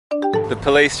The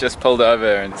police just pulled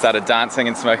over and started dancing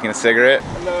and smoking a cigarette.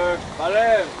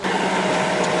 Hello.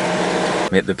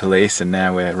 Met the police and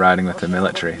now we're riding with the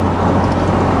military.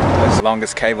 It's the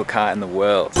longest cable car in the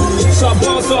world.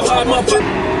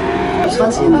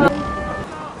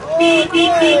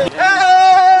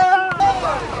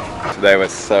 They were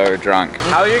so drunk.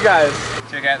 How are you guys?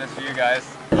 Check out this view,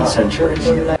 guys.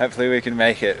 Hopefully we can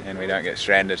make it and we don't get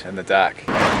stranded in the dark.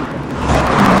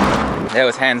 That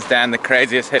was hands down the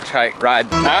craziest hitchhike ride.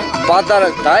 Huh?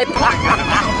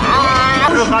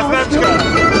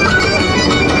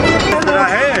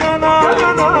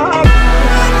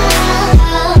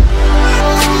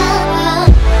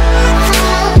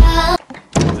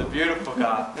 It's a beautiful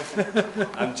car.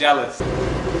 I'm jealous.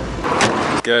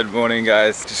 Good morning,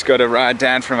 guys. Just got a ride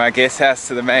down from our guest house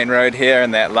to the main road here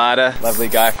in that Lada. Lovely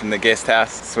guy from the guest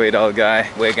house, sweet old guy.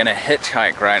 We're gonna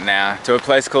hitchhike right now to a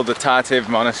place called the Tartev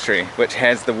Monastery, which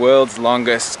has the world's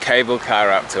longest cable car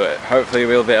up to it. Hopefully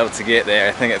we'll be able to get there.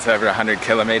 I think it's over 100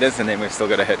 kilometers and then we've still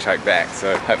got to hitchhike back.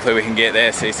 So hopefully we can get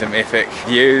there, see some epic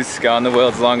views, go on the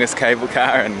world's longest cable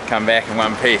car and come back in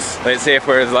one piece. Let's see if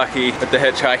we're as lucky with the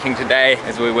hitchhiking today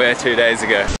as we were 2 days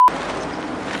ago.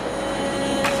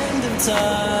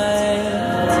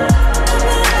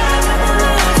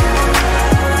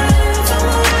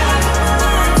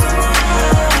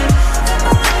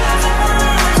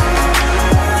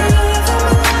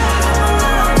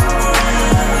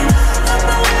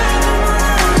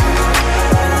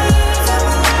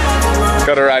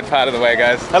 Got to ride part of the way,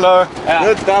 guys. Hello.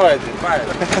 Good, давайте.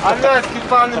 Армянский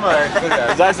понимаешь.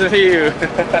 Nice to meet you.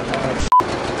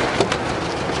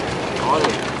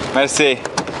 Merci.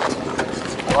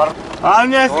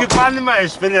 Армянский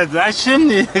понимаешь, блядь, зачем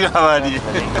мне говорить?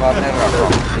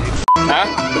 Huh?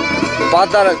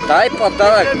 Подарок, дай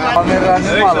подарок. Камера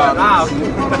снимала.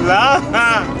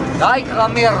 Дай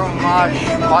камеру, маш,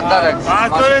 подарок.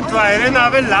 Антон, твои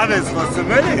навы лавы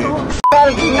способны.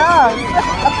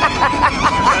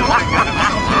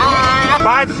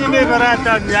 Бачими,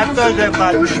 братан, я тоже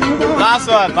бачу. Last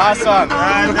one, last one.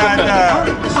 Да.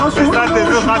 Кстати,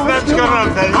 ты хасмачка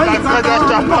ромся,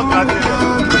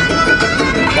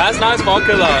 That's nice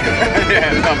vodka though.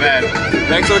 Yeah, not bad.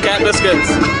 Thanks for the cat biscuits.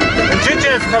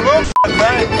 Чуть-чуть, кому?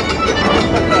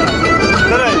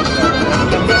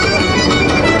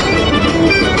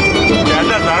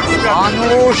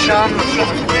 Анушан.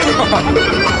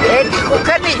 Это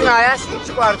сколько не знаю,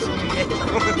 сколько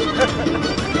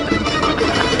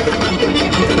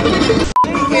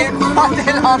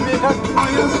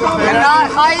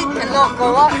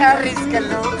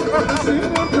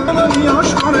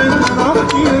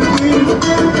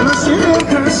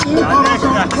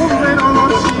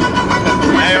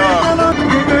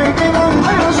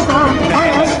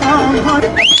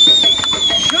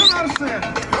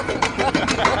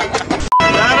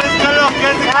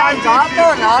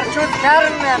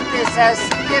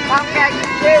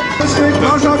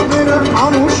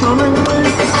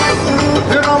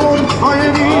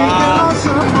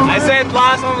I said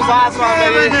last one was last one,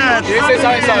 baby. You said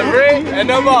something so 3 and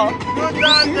no more.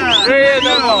 3 and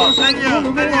no more.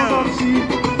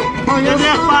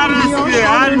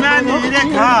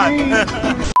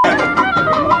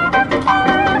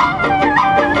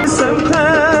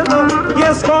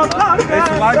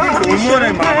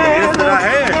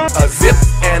 A zip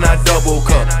and a double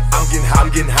cup. I'm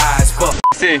getting high as fuck.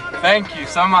 See, thank you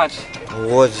so much.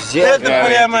 Вот здесь. Это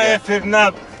прямо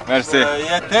эфирно. Merci.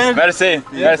 Merci.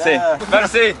 Merci.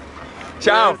 Merci.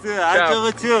 Ciao. А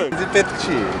что?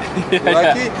 Запетчи.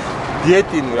 Лаки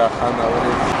диети нура хана.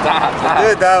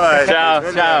 Давай. Ciao.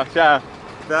 Ciao. Ciao.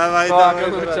 Давай.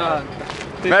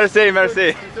 Merci.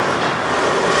 Merci.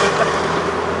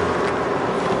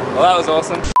 Well, that was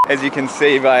awesome. As you can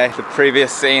see by the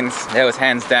previous scenes, that was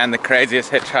hands down the craziest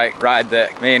hitchhike ride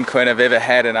that me and Quinn have ever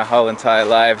had in our whole entire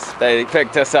lives. They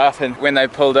picked us up and when they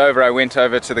pulled over, I went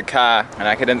over to the car and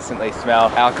I could instantly smell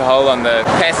alcohol on the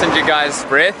passenger guy's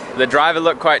breath. The driver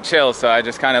looked quite chill, so I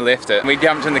just kind of left it. We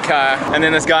jumped in the car and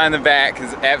then this guy in the back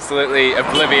is absolutely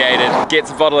obliviated.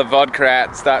 Gets a bottle of vodka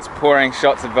out, starts pouring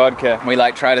shots of vodka. We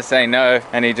like try to say no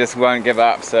and he just won't give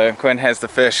up. So Quinn has the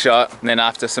first shot and then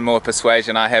after some more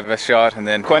persuasion, I have a shot and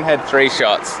then Quinn had 3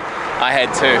 shots. I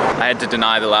had 2. I had to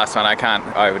deny the last one.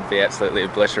 I would be absolutely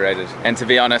obliterated. And to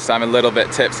be honest, I'm a little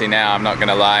bit tipsy now, I'm not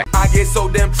gonna lie. I get so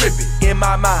damn trippy in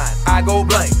my mind, I go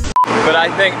blank. But I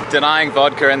think denying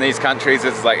vodka in these countries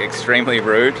is like extremely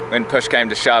rude. When push came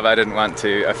to shove, I didn't want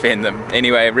to offend them.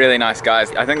 Anyway, really nice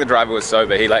guys. I think the driver was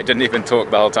sober. He like didn't even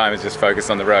talk the whole time, he was just focused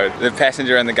on the road. The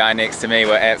passenger and the guy next to me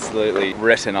were absolutely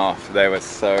written off. They were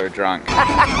so drunk.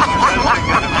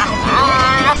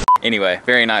 Anyway,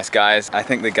 very nice guys. I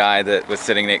think the guy that was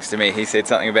sitting next to me, he said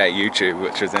something about YouTube,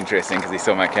 which was interesting because he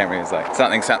saw my camera. He was like,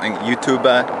 something,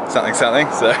 YouTuber, something. So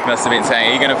he must have been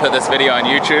saying, are you gonna put this video on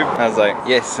YouTube? I was like,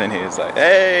 yes. And he was like,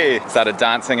 hey. Started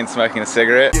dancing and smoking a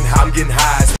cigarette. I'm getting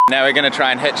high. Now we're gonna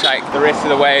try and hitchhike the rest of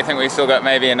the way. I think we've still got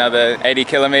maybe another 80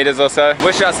 kilometers or so.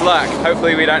 Wish us luck.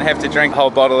 Hopefully we don't have to drink a whole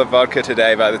bottle of vodka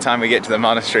today by the time we get to the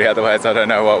monastery, otherwise I don't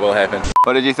know what will happen.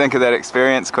 What did you think of that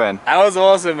experience, Quinn? That was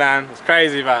awesome, man. It's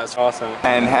crazy, but it's awesome.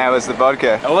 And how was the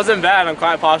vodka? It wasn't bad. I'm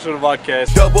quite partial to vodka.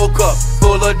 Double cup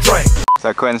full of drink.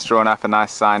 So Quinn's drawn up a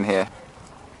nice sign here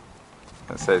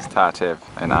that says Tartev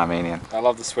in Armenian. I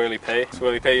love the swirly pea.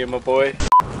 Swirly pea, you're my boy.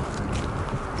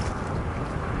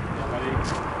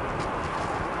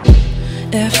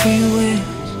 Everywhere,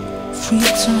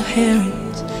 fruits and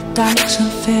herrings, dykes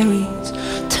and ferries.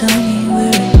 Tell me where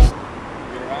is.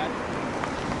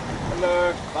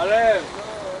 Hello. Hello.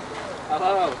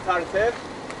 Hello. Tartev?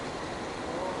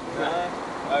 No.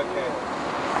 Okay.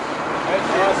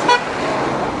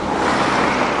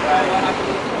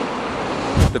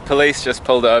 The police just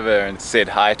pulled over and said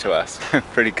hi to us.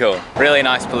 Pretty cool. Really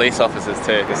nice police officers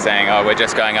too. They're saying, oh, we're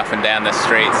just going up and down the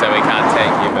street so we can't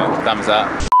take you, but thumbs up.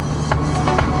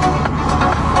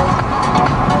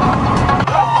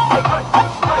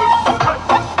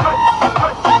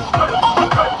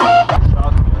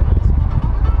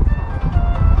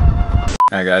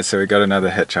 Alright guys, so we got another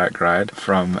hitchhike ride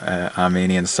from an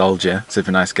Armenian soldier,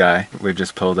 super nice guy. We've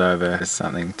just pulled over. There's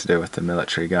something to do with the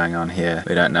military going on here.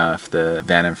 We don't know if the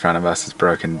van in front of us is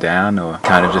broken down or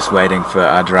kind of just waiting for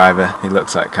our driver. He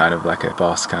looks like kind of like a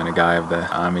boss kind of guy of the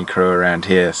army crew around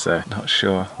here, so not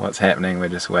sure what's happening. We're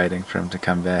just waiting for him to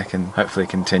come back and hopefully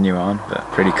continue on, but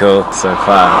pretty cool so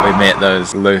far. We met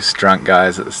those loose drunk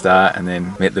guys at the start and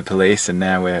then met the police, and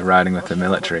now we're riding with the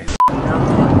military.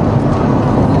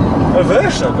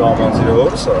 Veš, kao man si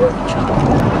dobro sada.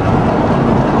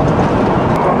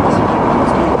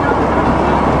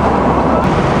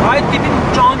 Hai tipin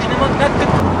change në më të të.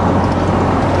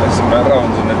 Neyse ben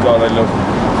round'un ne kalayla.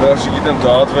 Karşı gidin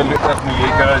dağıt ve lütfen mi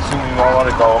yekersin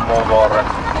imamarı kavamı var.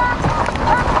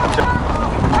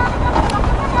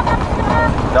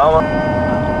 Tamam.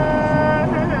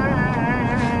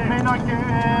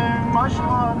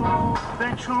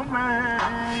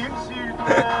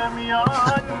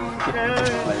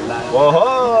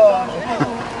 Oha!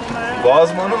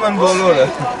 Bazmanı ben bolore.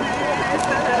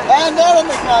 Ben de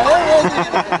aramıyorum.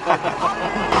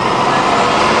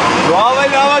 Bravo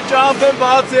lava champion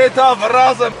bazeta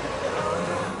frasem.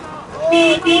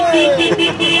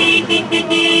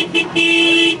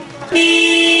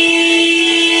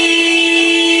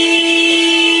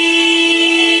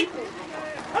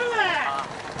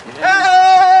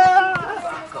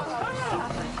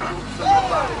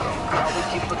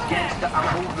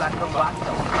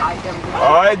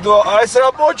 Այս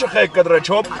ռապոչը խեք կդրե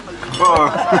չոպ։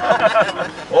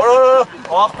 Օր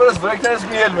ախպերս վրեկներս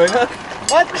մի էլ մեն, հա։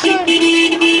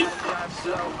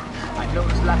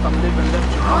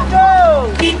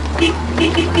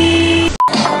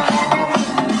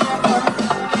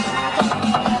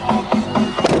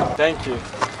 Thank you.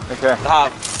 Okay.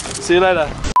 See you later.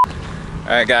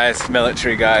 Alright guys,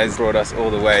 military guys brought us all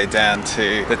the way down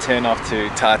to the turn off to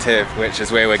Tartev, which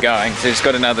is where we're going. So we've just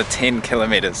got another 10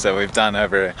 kilometers, so we've done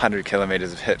over 100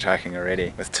 kilometers of hitchhiking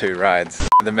already with 2 rides.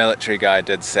 The military guy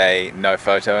did say no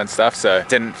photo and stuff, so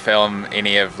didn't film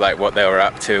any of like what they were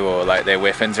up to or like their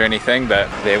weapons or anything, but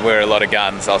there were a lot of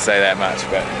guns, I'll say that much.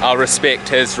 But I'll respect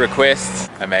his requests.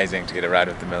 Amazing to get a ride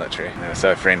with the military. They were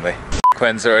so friendly.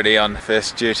 Quinn's already on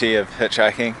first duty of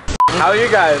hitchhiking. How are you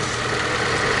guys?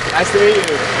 Nice to meet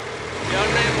you. Your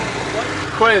name what?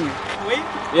 Quinn. Quinn?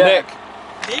 Yeah. Nick.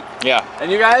 Nick? Yeah.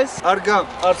 And you guys? Argam.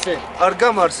 Arsi.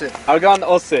 Argam Arsi. Argan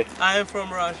Ossi. I am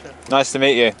from Russia. Nice to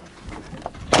meet you.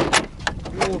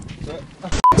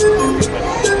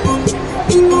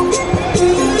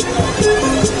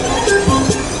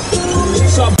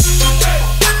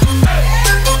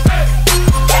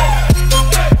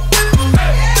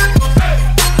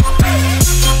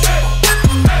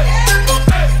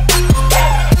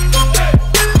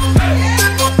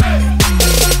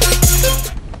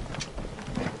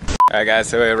 Alright guys,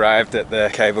 so we arrived at the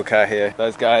cable car here.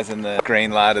 Those guys in the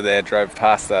green Lada there drove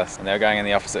past us and they were going in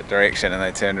the opposite direction, and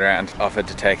they turned around, offered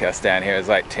to take us down here. It was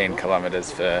like 10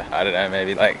 kilometers for, I don't know,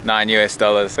 maybe like $9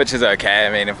 US, which is okay. I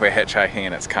mean, if we're hitchhiking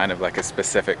and it's kind of like a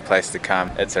specific place to come,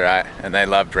 it's alright. And they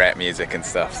loved rap music and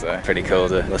stuff, so pretty cool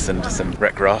to listen to some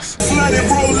Rick Ross. Gonna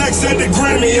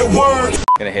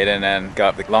head in and go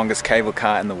up the longest cable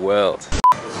car in the world.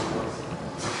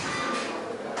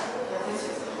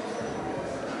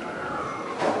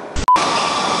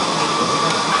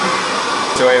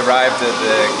 So we arrived at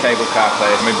the cable car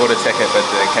place and we bought a ticket, but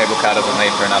the cable car doesn't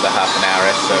leave for another half an hour.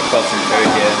 So we've got some food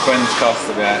here. Twins cost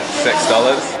about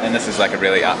 $6, and this is like a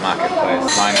really upmarket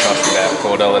place. Mine cost about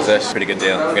 $4-ish. Pretty good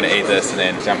deal. We're gonna eat this and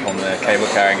then jump on the cable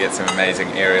car and get some amazing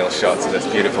aerial shots of this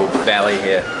beautiful valley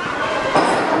here.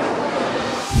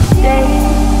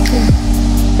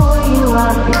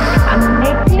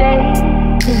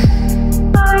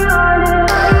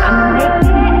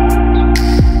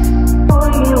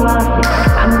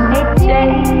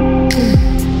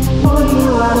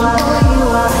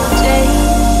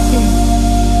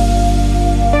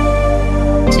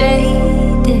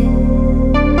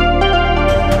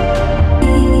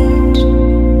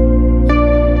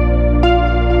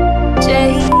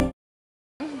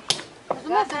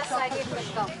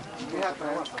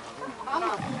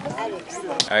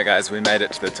 Alright guys, we made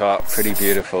it to the top. Pretty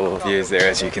beautiful views there,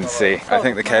 as you can see. I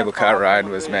think the cable car ride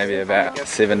was maybe about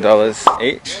 $7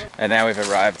 each. And now we've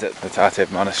arrived at the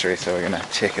Tartev monastery, so we're gonna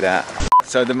check it out.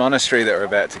 So the monastery that we're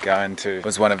about to go into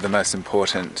was one of the most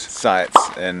important sites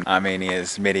in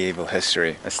Armenia's medieval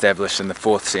history. Established in the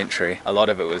 4th century. A lot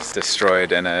of it was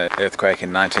destroyed in an earthquake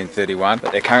in 1931,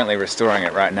 but they're currently restoring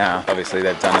it right now. Obviously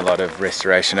they've done a lot of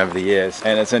restoration over the years.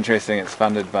 And it's interesting, it's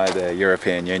funded by the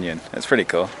European Union. It's pretty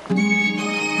cool.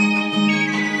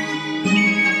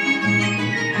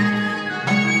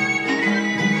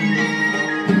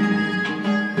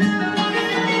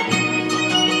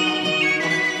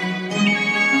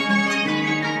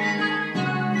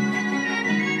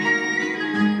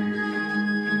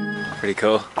 Pretty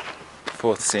cool.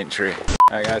 4th century.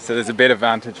 Alright guys, so there's a better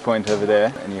vantage point over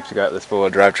there and you have to go up this 4-wheel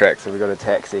drive track, so we've got a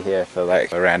taxi here for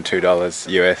like around $2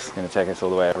 US. Gonna take us all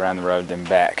the way around the road then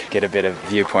back. Get a better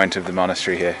viewpoint of the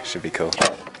monastery here. Should be cool.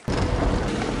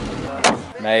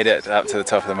 Made it up to the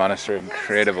top of the monastery.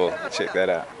 Incredible. Check that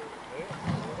out.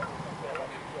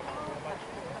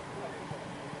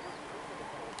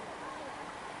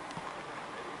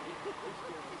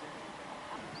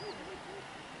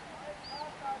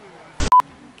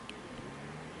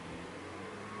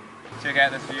 Check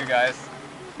out this view guys.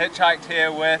 Hitchhiked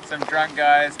here with some drunk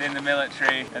guys, then the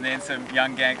military, and then some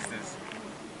young gangsters.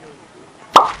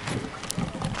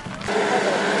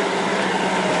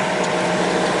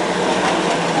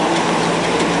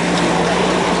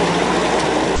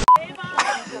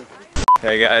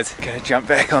 Okay guys, gonna jump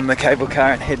back on the cable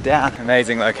car and head down.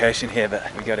 Amazing location here,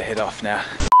 but we gotta head off now.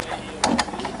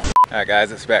 Alright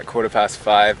guys, it's about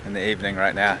 5:15 in the evening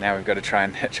right now. Now we've got to try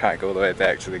and hitchhike all the way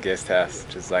back to the guest house,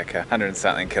 which is like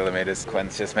 100-something kilometers.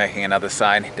 Quinn's just making another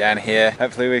sign down here.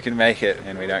 Hopefully we can make it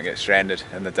and we don't get stranded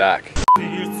in the dark.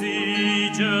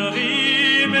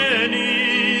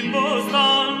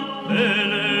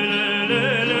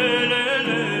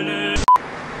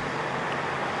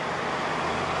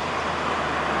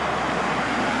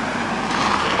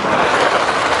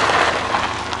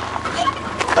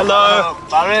 Hello.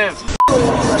 Armenian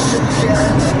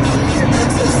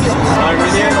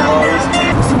or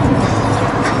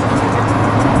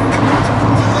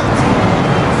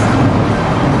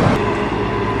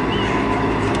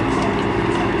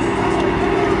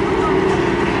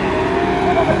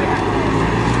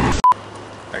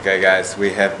Okay guys,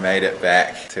 we have made it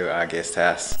back to our guest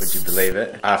house. Would you believe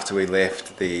it? After we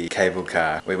left the cable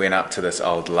car, we went up to this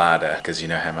old larder, because you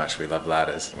know how much we love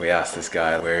larders. We asked this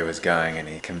guy where he was going and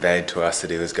he conveyed to us that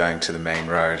he was going to the main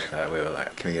road. We were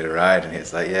like, can we get a ride? And he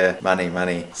was like, yeah,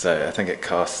 money. So I think it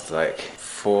cost like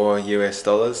 $4 US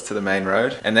to the main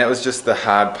road, and that was just the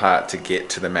hard part to get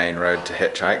to the main road to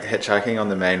hitchhike. Hitchhiking on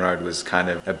the main road was kind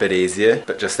of a bit easier,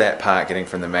 but just that part getting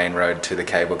from the main road to the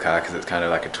cable car, because it's kind of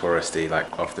like a touristy,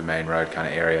 like off the main road kind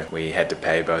of area, we had to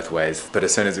pay both ways. But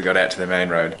as soon as we got out to the main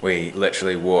road, we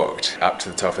literally walked up to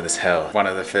the top of this hill. One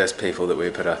of the first people that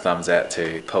we put our thumbs out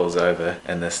to pulls over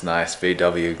in this nice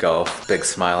VW Golf, big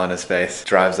smile on his face,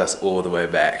 drives us all the way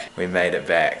back. We made it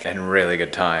back in really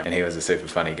good time, and he was a super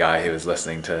funny guy. He was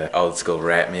listening to old school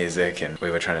rap music, and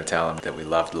we were trying to tell him that we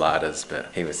loved larders,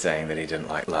 but he was saying that he didn't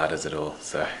like larders at all,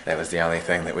 so that was the only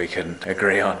thing that we couldn't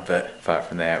agree on. But apart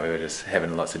from that, we were just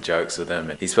having lots of jokes with him,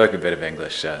 and he spoke a bit of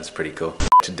English, so it's pretty cool.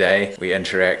 Today we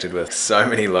interacted with so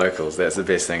many locals. That's the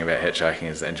best thing about hitchhiking,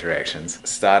 is the interactions.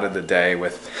 Started the day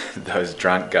with those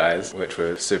drunk guys, which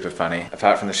were super funny.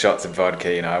 Apart from the shots of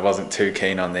vodka, you know, I wasn't too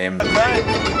keen on them.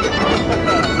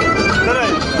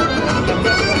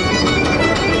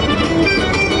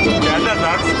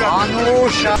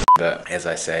 Anusha. But as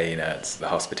I say, you know, it's the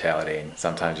hospitality and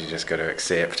sometimes you just got to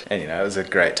accept. And you know, it was a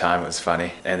great time, it was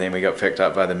funny. And then we got picked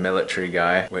up by the military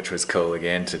guy, which was cool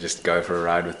again, to just go for a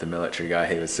ride with the military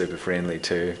guy. He was super friendly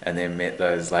too. And then met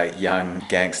those like young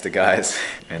gangster guys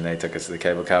and they took us to the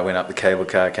cable car, went up the cable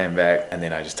car, came back, and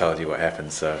then I just told you what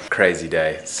happened. So crazy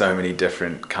day. So many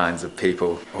different kinds of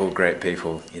people, all great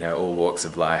people, you know, all walks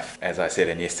of life. As I said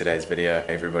in yesterday's video,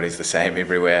 everybody's the same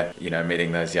everywhere. You know,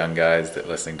 meeting those young guys that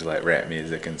listening to like rap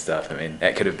music and stuff. I mean,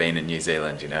 that could have been in New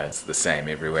Zealand, you know, it's the same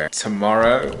everywhere.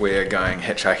 Tomorrow we're going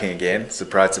hitchhiking again.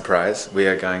 Surprise, surprise. We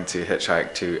are going to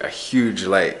hitchhike to a huge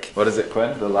lake. What is it,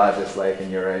 Quinn? The largest lake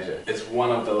in Eurasia. It's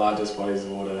one of the largest bodies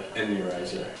of water in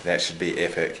Eurasia. That should be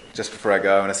epic. Just before I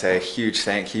go, I want to say a huge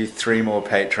thank you. 3 more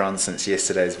patrons since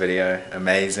yesterday's video.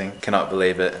 Amazing. Cannot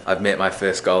believe it. I've met my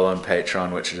first goal on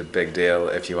Patreon, which is a big deal.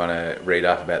 If you want to read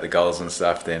up about the goals and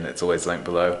stuff, then it's always linked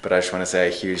below. But I just want to say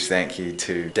a huge thank you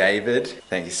to David.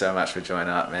 Thank you so much for joining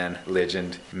up, man.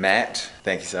 Legend. Matt.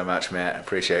 Thank you so much, Matt.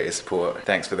 Appreciate your support.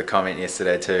 Thanks for the comment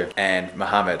yesterday too. And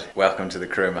Muhammad. Welcome to the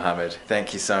crew, Muhammad.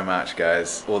 Thank you so much,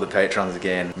 guys. All the patrons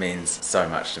again means so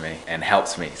much to me and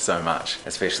helps me so much,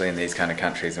 especially in these kind of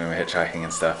countries when we're hitchhiking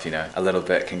and stuff. You know, a little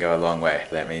bit can go a long way.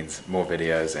 That means more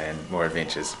videos and more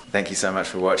adventures. Thank you so much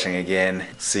for watching again.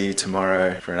 See you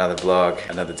tomorrow for another vlog,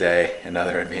 another day,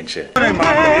 another adventure.